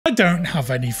I don't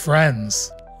have any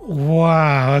friends.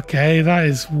 Wow, okay, that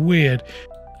is weird.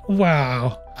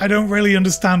 Wow. I don't really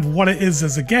understand what it is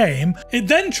as a game. It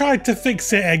then tried to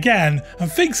fix it again,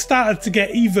 and things started to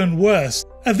get even worse.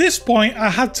 At this point, I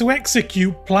had to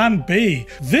execute Plan B.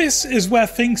 This is where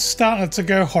things started to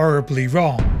go horribly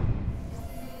wrong.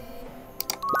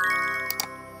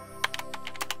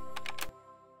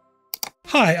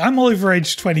 Hi, I'm Oliver,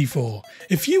 age 24.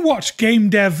 If you watch game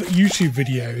dev YouTube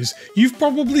videos, you've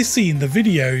probably seen the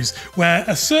videos where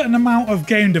a certain amount of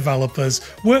game developers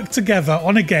work together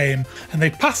on a game and they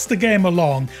pass the game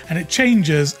along and it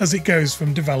changes as it goes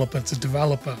from developer to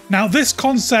developer. Now, this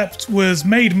concept was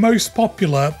made most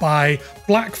popular by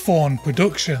Blackthorn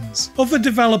Productions. Other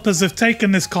developers have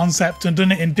taken this concept and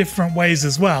done it in different ways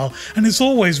as well, and it's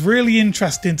always really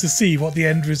interesting to see what the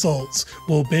end results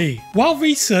will be. While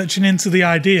researching into the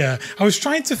idea, I was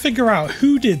trying to figure out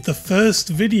who did the first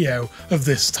video of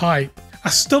this type. I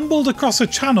stumbled across a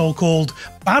channel called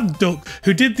Bad Duck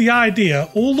who did the idea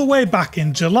all the way back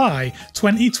in July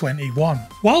 2021.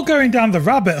 While going down the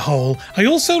rabbit hole, I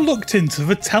also looked into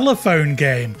the telephone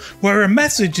game, where a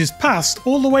message is passed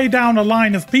all the way down a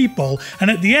line of people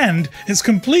and at the end it's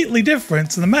completely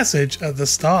different to the message at the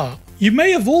start. You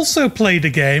may have also played a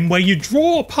game where you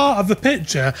draw a part of a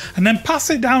picture and then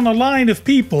pass it down a line of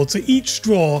people to each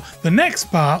draw the next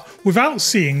part without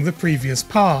seeing the previous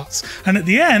parts, and at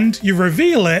the end you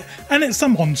reveal it and it's a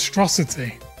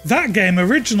monstrosity. That game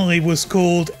originally was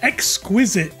called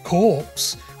Exquisite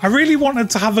Corpse. I really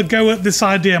wanted to have a go at this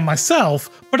idea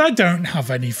myself, but I don't have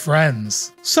any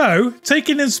friends. So,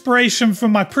 taking inspiration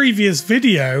from my previous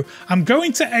video, I'm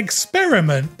going to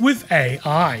experiment with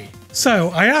AI. So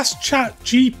I asked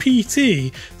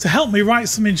ChatGPT to help me write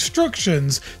some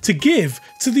instructions to give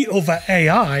to the other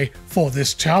AI for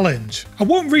this challenge. I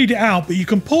won't read it out, but you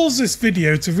can pause this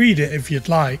video to read it if you'd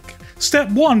like.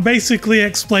 Step 1 basically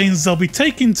explains they'll be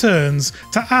taking turns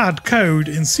to add code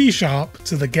in C#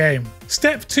 to the game.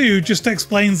 Step 2 just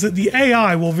explains that the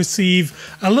AI will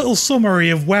receive a little summary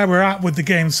of where we're at with the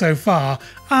game so far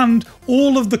and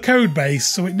all of the code base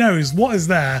so it knows what is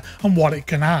there and what it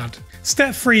can add.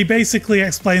 Step 3 basically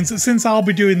explains that since I'll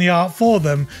be doing the art for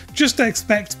them, just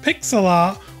expect pixel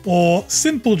art or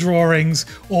simple drawings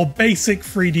or basic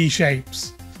 3D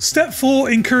shapes. Step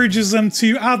 4 encourages them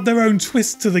to add their own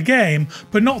twist to the game,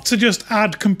 but not to just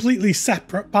add completely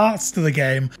separate parts to the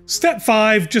game. Step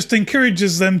 5 just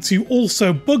encourages them to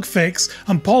also bug fix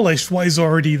and polish what is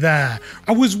already there.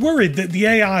 I was worried that the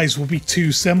AIs would be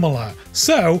too similar,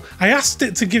 so I asked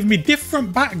it to give me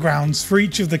different backgrounds for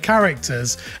each of the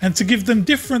characters and to give them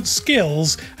different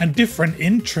skills and different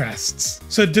interests.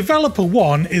 So developer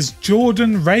 1 is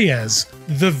Jordan Reyes,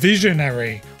 the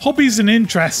Visionary. Hobbies and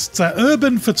interests are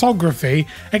urban photography,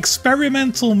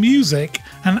 experimental music,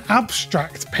 and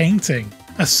abstract painting.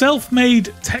 A self-made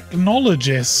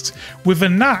technologist with a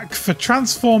knack for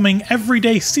transforming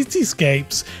everyday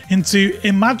cityscapes into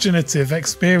imaginative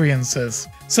experiences.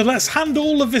 So let's hand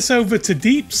all of this over to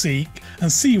DeepSeek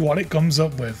and see what it comes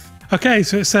up with. Okay,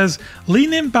 so it says,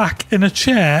 leaning back in a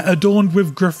chair adorned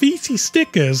with graffiti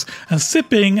stickers and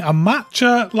sipping a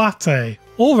matcha latte.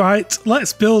 Alright,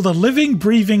 let's build a living,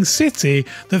 breathing city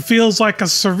that feels like a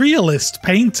surrealist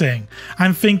painting.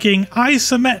 I'm thinking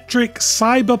isometric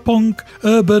cyberpunk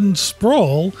urban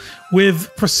sprawl with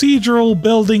procedural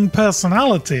building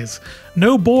personalities.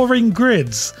 No boring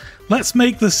grids. Let's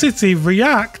make the city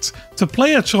react to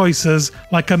player choices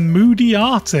like a moody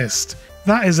artist.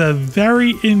 That is a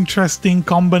very interesting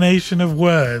combination of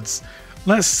words.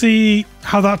 Let's see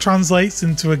how that translates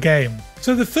into a game.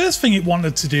 So the first thing it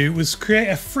wanted to do was create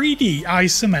a 3D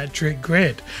isometric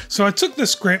grid. So I took the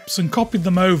scripts and copied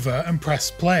them over and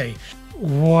pressed play.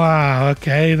 Wow,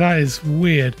 okay, that is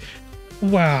weird.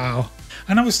 Wow.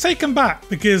 And I was taken back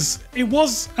because it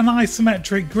was an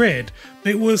isometric grid,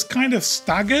 but it was kind of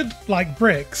staggered like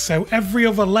bricks. So every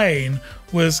other lane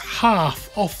was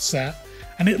half offset.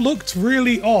 And it looked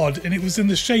really odd and it was in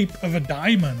the shape of a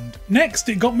diamond. Next,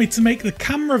 it got me to make the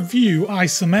camera view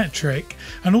isometric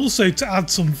and also to add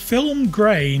some film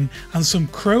grain and some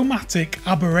chromatic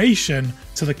aberration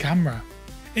to the camera.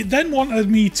 It then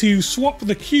wanted me to swap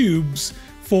the cubes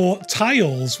for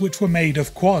tiles which were made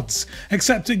of quads,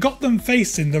 except it got them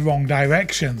facing the wrong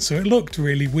direction, so it looked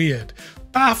really weird.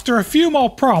 But after a few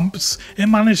more prompts, it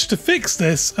managed to fix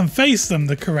this and face them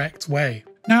the correct way.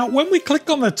 Now, when we click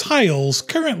on the tiles,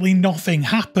 currently nothing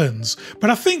happens,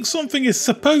 but I think something is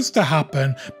supposed to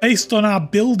happen based on our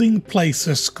building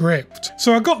placer script.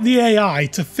 So I got the AI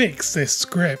to fix this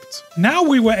script. Now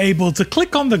we were able to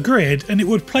click on the grid and it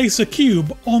would place a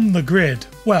cube on the grid.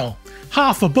 Well,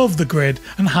 half above the grid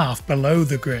and half below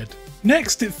the grid.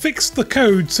 Next, it fixed the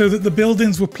code so that the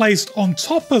buildings were placed on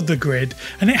top of the grid,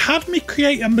 and it had me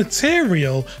create a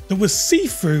material that was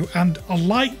see-through and a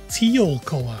light teal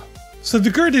colour. So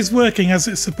the grid is working as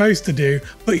it's supposed to do,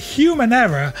 but human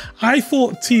error, I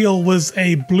thought teal was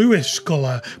a bluish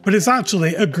colour, but it's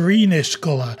actually a greenish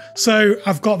colour, so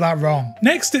I've got that wrong.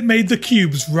 Next, it made the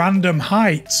cubes random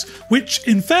heights, which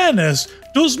in fairness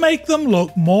does make them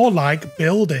look more like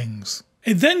buildings.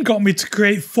 It then got me to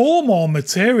create 4 more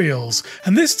materials,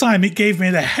 and this time it gave me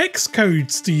the hex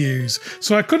codes to use,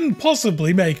 so I couldn't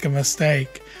possibly make a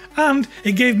mistake. And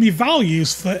it gave me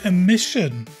values for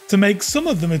emission to make some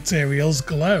of the materials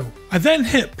glow. I then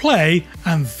hit play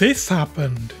and this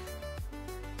happened.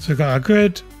 So we've got our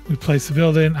grid, we place the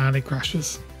building and it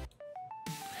crashes.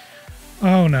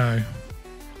 Oh no.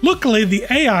 Luckily the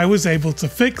AI was able to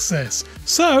fix this,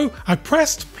 so I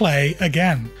pressed play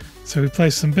again. So we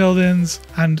placed some buildings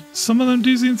and some of them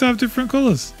do seem to have different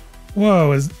colours.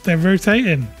 Whoa, they're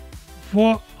rotating.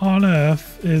 What on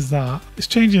earth is that? It's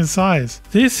changing size.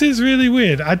 This is really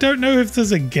weird. I don't know if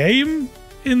there's a game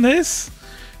in this,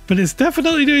 but it's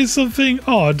definitely doing something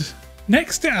odd.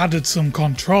 Next, it added some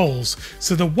controls.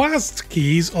 So the WASD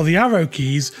keys, or the arrow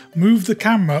keys, move the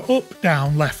camera up,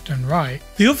 down, left and right.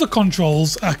 The other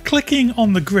controls are clicking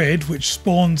on the grid, which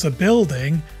spawns a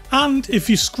building, and if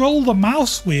you scroll the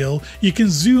mouse wheel, you can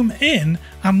zoom in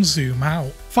and zoom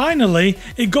out. Finally,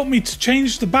 it got me to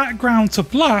change the background to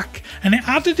black, and it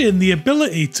added in the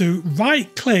ability to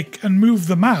right click and move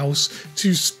the mouse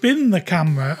to spin the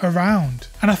camera around.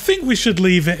 And I think we should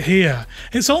leave it here.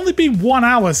 It's only been 1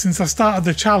 hour since I started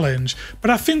the challenge,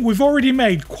 but I think we've already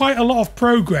made quite a lot of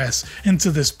progress into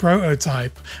this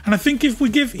prototype. And I think if we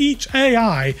give each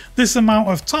AI this amount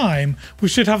of time, we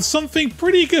should have something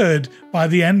pretty good by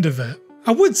the end of it.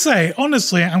 I would say,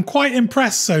 honestly, I'm quite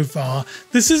impressed so far.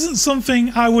 This isn't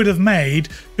something I would have made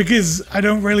because I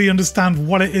don't really understand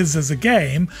what it is as a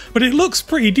game, but it looks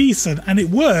pretty decent and it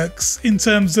works in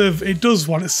terms of it does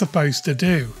what it's supposed to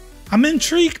do. I'm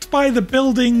intrigued by the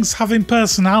buildings having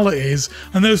personalities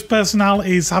and those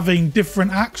personalities having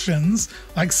different actions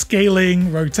like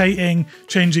scaling, rotating,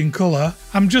 changing colour.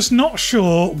 I'm just not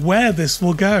sure where this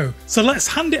will go. So let's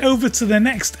hand it over to the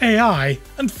next AI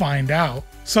and find out.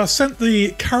 So I sent the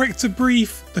character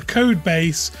brief, the code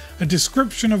base, a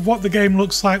description of what the game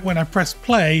looks like when I press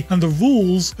play, and the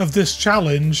rules of this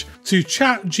challenge to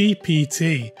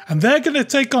ChatGPT. And they're going to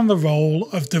take on the role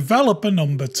of developer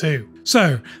number 2.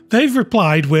 So they've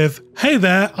replied with, "Hey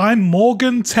there, I'm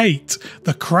Morgan Tate,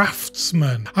 the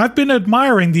craftsman. I've been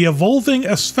admiring the evolving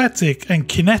aesthetic and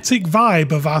kinetic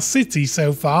vibe of our city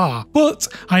so far, but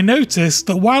I noticed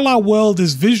that while our world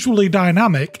is visually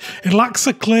dynamic, it lacks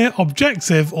a clear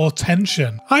objective or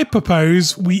tension. I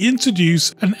propose we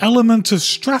introduce an element of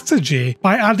strategy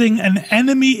by adding an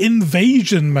enemy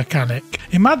invasion mechanic.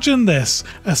 Imagine this,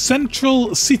 a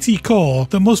central city core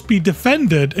that must be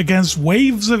defended against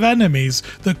waves of enemies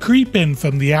that creep in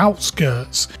from the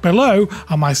outskirts. Below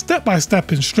are my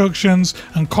step-by-step instructions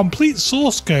and complete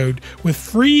source code with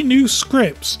 3 new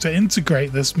scripts to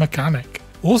integrate this mechanic."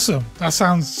 Awesome, that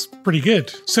sounds pretty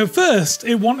good. So first,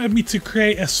 it wanted me to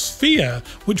create a sphere,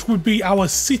 which would be our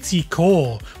city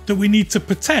core that we need to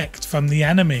protect from the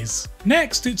enemies.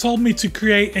 Next, it told me to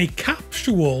create a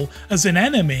capsule as an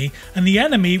enemy, and the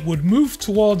enemy would move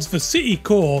towards the city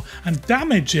core and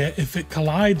damage it if it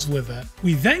collides with it.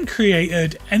 We then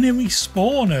created enemy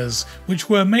spawners, which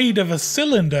were made of a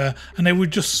cylinder, and they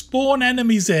would just spawn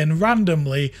enemies in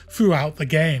randomly throughout the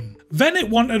game. Then it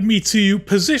wanted me to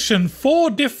position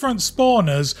 4 different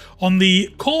spawners on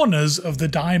the corners of the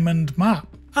diamond map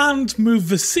and move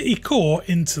the city core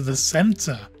into the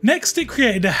center. Next, it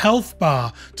created a health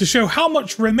bar to show how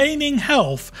much remaining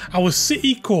health our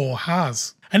city core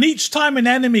has. And each time an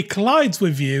enemy collides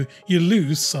with you, you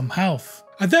lose some health.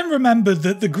 I then remembered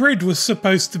that the grid was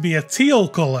supposed to be a teal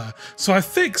colour, so I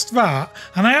fixed that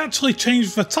and I actually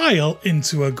changed the tile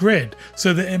into a grid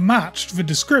so that it matched the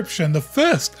description the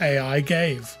first AI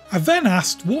gave. I then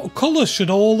asked what colour should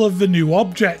all of the new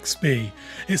objects be.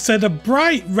 It said a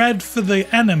bright red for the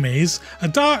enemies, a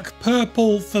dark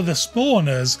purple for the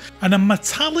spawners, and a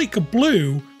metallic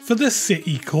blue for the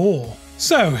city core.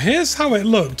 So here's how it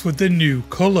looked with the new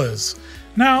colours.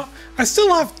 Now, I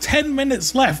still have 10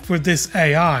 minutes left with this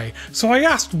AI, so I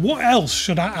asked what else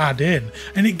should I add in,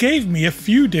 and it gave me a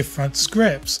few different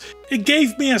scripts. It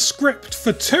gave me a script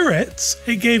for turrets,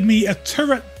 it gave me a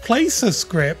turret placer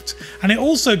script, and it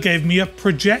also gave me a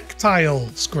projectile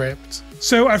script.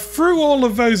 So I threw all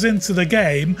of those into the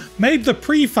game, made the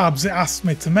prefabs it asked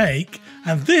me to make,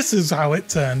 and this is how it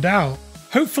turned out.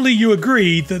 Hopefully you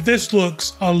agree that this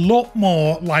looks a lot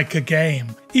more like a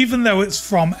game, even though it's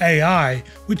from AI,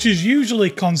 which is usually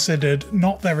considered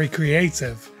not very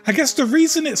creative. I guess the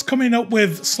reason it's coming up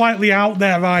with slightly out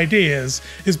there ideas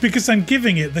is because I'm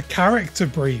giving it the character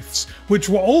briefs, which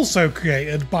were also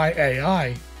created by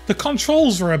AI. The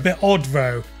controls are a bit odd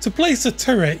though. To place a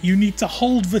turret, you need to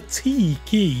hold the T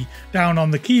key down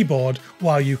on the keyboard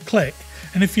while you click,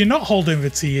 and if you're not holding the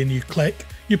T and you click,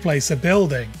 you place a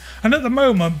building. And at the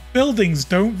moment, buildings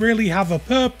don't really have a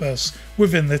purpose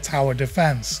within the tower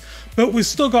defense, but we've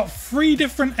still got 3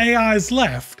 different AIs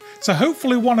left, so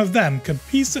hopefully one of them can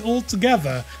piece it all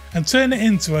together and turn it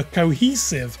into a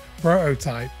cohesive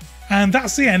prototype. And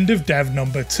that's the end of dev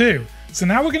number 2. So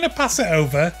now we're going to pass it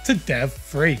over to dev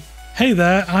 3. Hey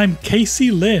there, I'm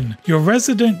Casey Lynn, your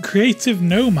resident creative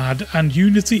nomad and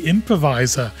Unity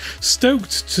improviser,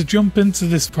 stoked to jump into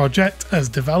this project as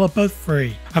developer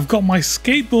 3. I've got my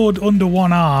skateboard under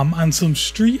one arm and some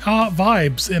street art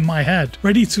vibes in my head,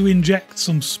 ready to inject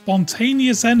some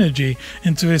spontaneous energy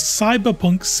into this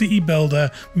cyberpunk city builder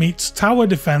meets tower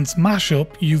defense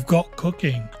mashup you've got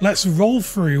cooking. Let's roll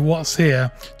through what's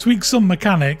here, tweak some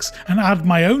mechanics, and add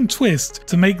my own twist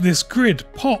to make this grid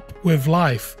pop with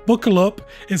life. Buckle up,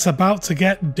 it's about to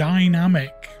get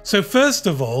dynamic. So first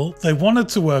of all, they wanted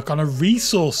to work on a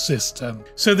resource system,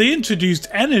 so they introduced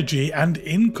energy and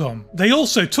income. They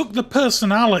also took the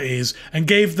personalities and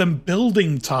gave them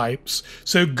building types,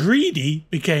 so greedy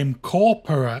became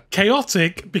corporate,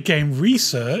 chaotic became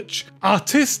research,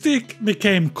 artistic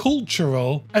became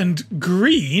cultural, and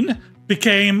green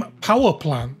became power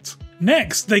plant.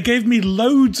 Next, they gave me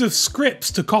loads of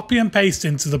scripts to copy and paste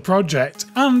into the project,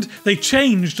 and they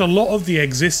changed a lot of the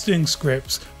existing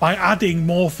scripts by adding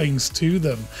more things to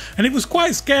them. And it was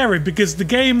quite scary because the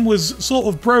game was sort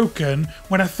of broken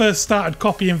when I first started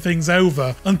copying things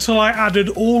over until I added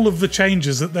all of the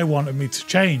changes that they wanted me to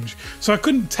change. So I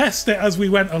couldn't test it as we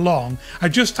went along, I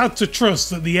just had to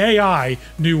trust that the AI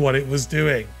knew what it was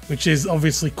doing, which is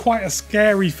obviously quite a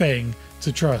scary thing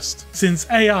to trust, since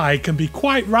AI can be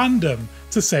quite random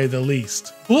to say the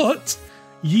least. But,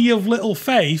 ye of little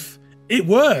faith, it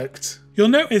worked! You'll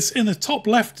notice in the top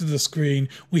left of the screen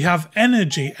we have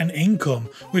energy and income,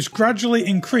 which gradually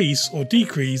increase or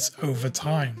decrease over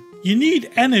time. You need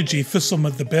energy for some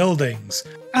of the buildings,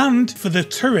 and for the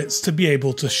turrets to be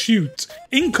able to shoot.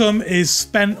 Income is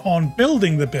spent on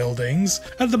building the buildings.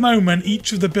 At the moment,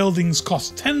 each of the buildings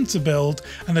cost 10 to build,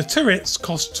 and the turrets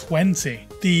cost 20.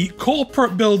 The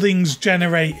corporate buildings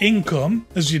generate income,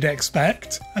 as you'd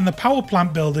expect, and the power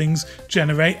plant buildings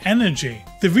generate energy.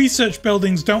 The research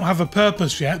buildings don't have a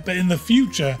purpose yet, but in the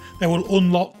future they will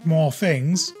unlock more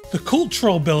things. The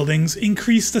cultural buildings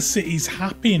increase the city's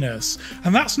happiness,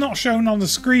 and that's not shown on the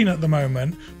screen at the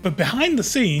moment, but behind the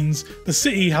scenes, the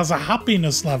city has a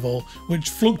happiness level which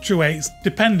fluctuates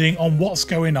depending on what's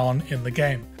going on in the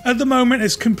game. At the moment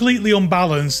it's completely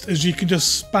unbalanced, as you can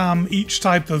just spam each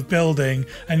type of building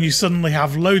and you suddenly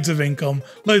have loads of income,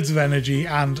 loads of energy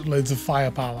and loads of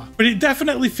firepower. But it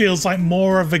definitely feels like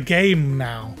more of a game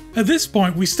now. At this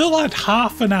point we still had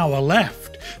half an hour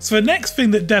left, so the next thing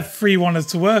that Dev 3 wanted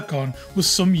to work on was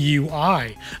some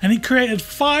UI, and he created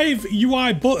 5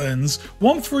 UI buttons,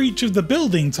 one for each of the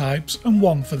building types and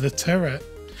one for the turret.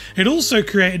 It also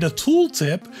created a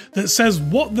tooltip that says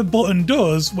what the button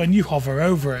does when you hover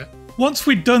over it. Once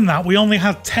we'd done that, we only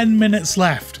had 10 minutes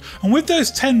left, and with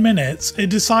those 10 minutes it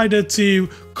decided to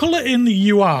colour in the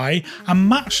UI and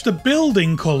match the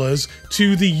building colours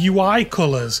to the UI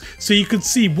colours so you could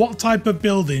see what type of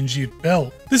buildings you'd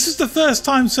built. This is the first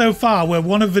time so far where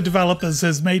one of the developers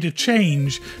has made a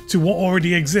change to what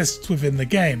already exists within the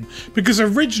game, because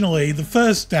originally the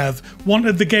first dev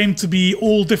wanted the game to be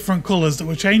all different colours that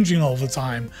were changing all the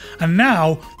time, and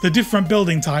now the different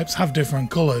building types have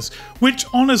different colours, which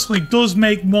honestly does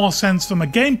make more sense from a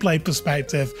gameplay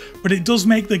perspective, but it does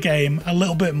make the game a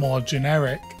little bit more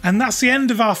generic. And that's the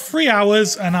end of our 3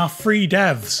 hours and our 3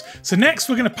 devs. So next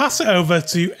we're going to pass it over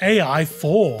to AI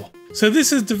 4. So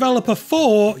this is developer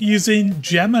 4 using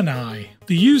Gemini.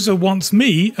 The user wants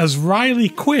me, as Riley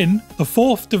Quinn, the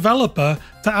 4th developer,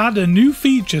 to add a new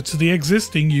feature to the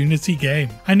existing Unity game.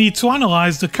 I need to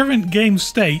analyse the current game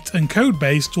state and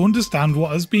codebase to understand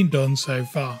what has been done so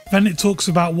far. Then it talks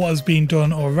about what has been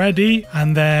done already,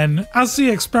 and then, as the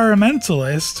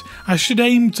experimentalist, I should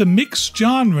aim to mix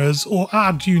genres or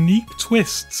add unique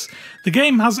twists. The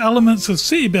game has elements of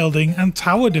city building and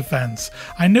tower defense.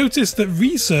 I noticed that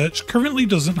research currently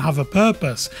doesn't have a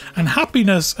purpose, and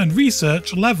happiness and research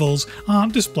research levels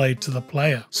aren't displayed to the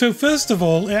player. So first of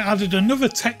all, it added another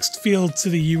text field to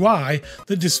the UI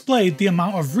that displayed the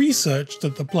amount of research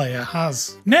that the player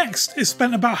has. Next, it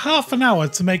spent about half an hour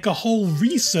to make a whole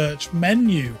research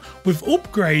menu with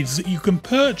upgrades that you can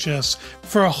purchase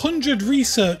for 100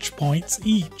 research points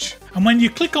each. And when you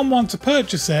click on one to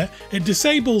purchase it, it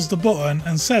disables the button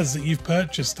and says that you've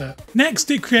purchased it. Next,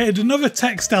 it created another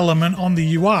text element on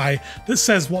the UI that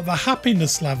says what the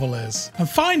happiness level is. And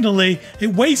finally,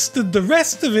 it wasted the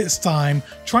rest of its time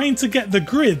trying to get the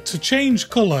grid to change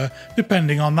colour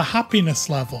depending on the happiness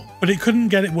level, but it couldn't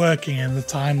get it working in the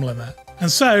time limit.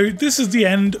 And so this is the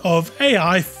end of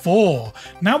AI 4.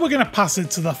 Now we're going to pass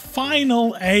it to the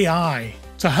final AI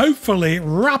to hopefully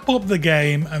wrap up the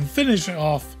game and finish it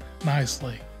off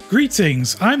nicely.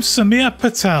 Greetings, I'm Samir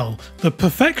Patel, the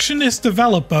perfectionist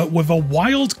developer with a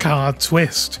wildcard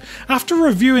twist. After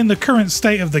reviewing the current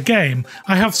state of the game,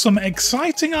 I have some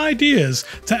exciting ideas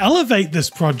to elevate this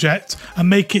project and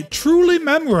make it truly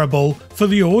memorable for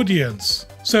the audience.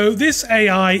 So this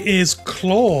AI is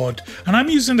Claude, and I'm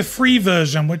using the free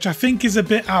version, which I think is a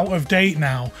bit out of date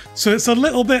now. So it's a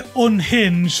little bit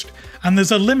unhinged, and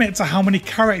there's a limit to how many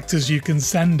characters you can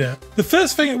send it. The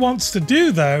first thing it wants to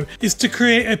do though is to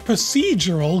create a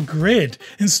procedural grid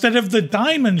instead of the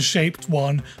diamond shaped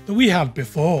one that we had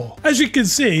before. As you can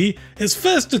see, its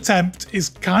first attempt is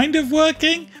kind of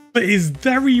working, but is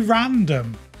very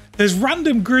random. There's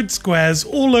random grid squares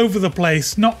all over the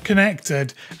place, not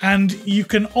connected, and you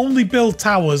can only build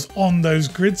towers on those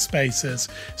grid spaces,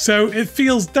 so it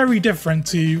feels very different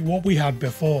to what we had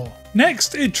before.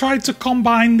 Next, it tried to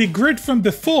combine the grid from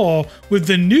before with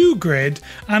the new grid,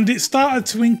 and it started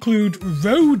to include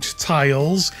road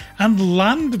tiles and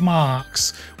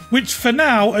landmarks, which for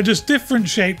now are just different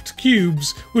shaped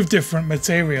cubes with different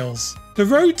materials. The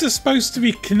roads are supposed to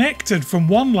be connected from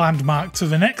one landmark to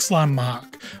the next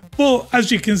landmark, but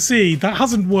as you can see, that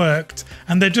hasn't worked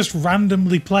and they're just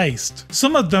randomly placed.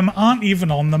 Some of them aren't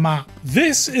even on the map.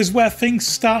 This is where things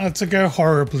started to go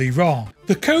horribly wrong.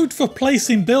 The code for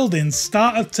placing buildings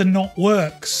started to not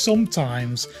work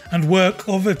sometimes and work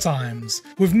other times,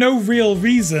 with no real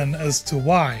reason as to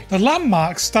why. The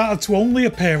landmarks started to only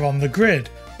appear on the grid,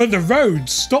 but the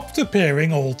roads stopped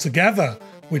appearing altogether,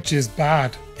 which is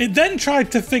bad. It then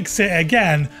tried to fix it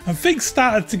again, and things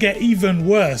started to get even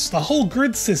worse. The whole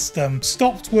grid system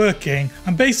stopped working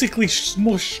and basically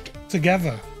smushed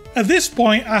together. At this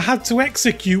point, I had to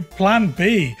execute Plan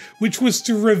B, which was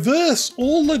to reverse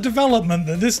all the development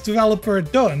that this developer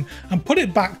had done and put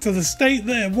it back to the state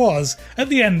that it was at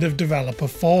the end of Developer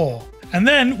 4. And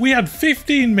then we had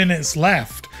 15 minutes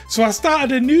left. So I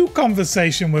started a new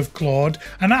conversation with Claude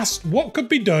and asked what could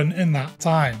be done in that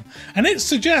time. And it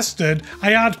suggested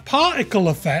I add particle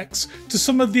effects to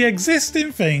some of the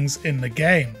existing things in the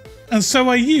game. And so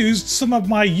I used some of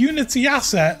my Unity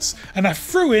assets and I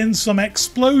threw in some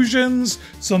explosions,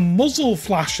 some muzzle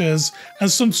flashes, and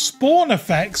some spawn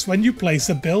effects when you place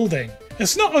a building.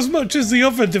 It's not as much as the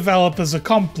other developers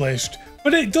accomplished,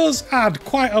 but it does add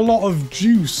quite a lot of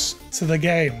juice to the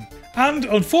game. And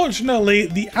unfortunately,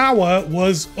 the hour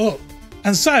was up.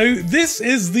 And so this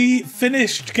is the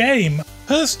finished game.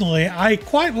 Personally, I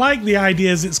quite like the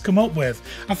ideas it's come up with.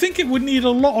 I think it would need a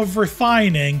lot of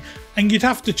refining and you'd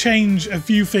have to change a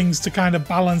few things to kind of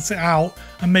balance it out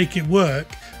and make it work.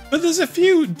 But there's a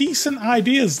few decent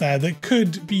ideas there that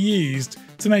could be used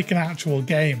to make an actual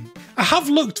game. I have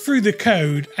looked through the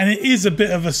code and it is a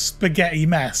bit of a spaghetti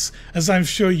mess, as I'm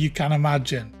sure you can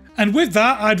imagine. And with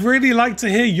that, I'd really like to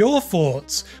hear your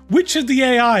thoughts. Which of the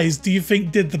AIs do you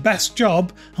think did the best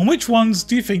job and which ones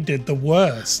do you think did the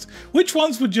worst? Which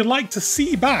ones would you like to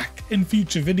see back in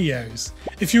future videos?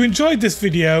 If you enjoyed this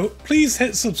video, please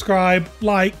hit subscribe,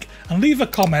 like, and leave a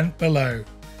comment below.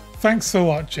 Thanks for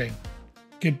watching.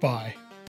 Goodbye.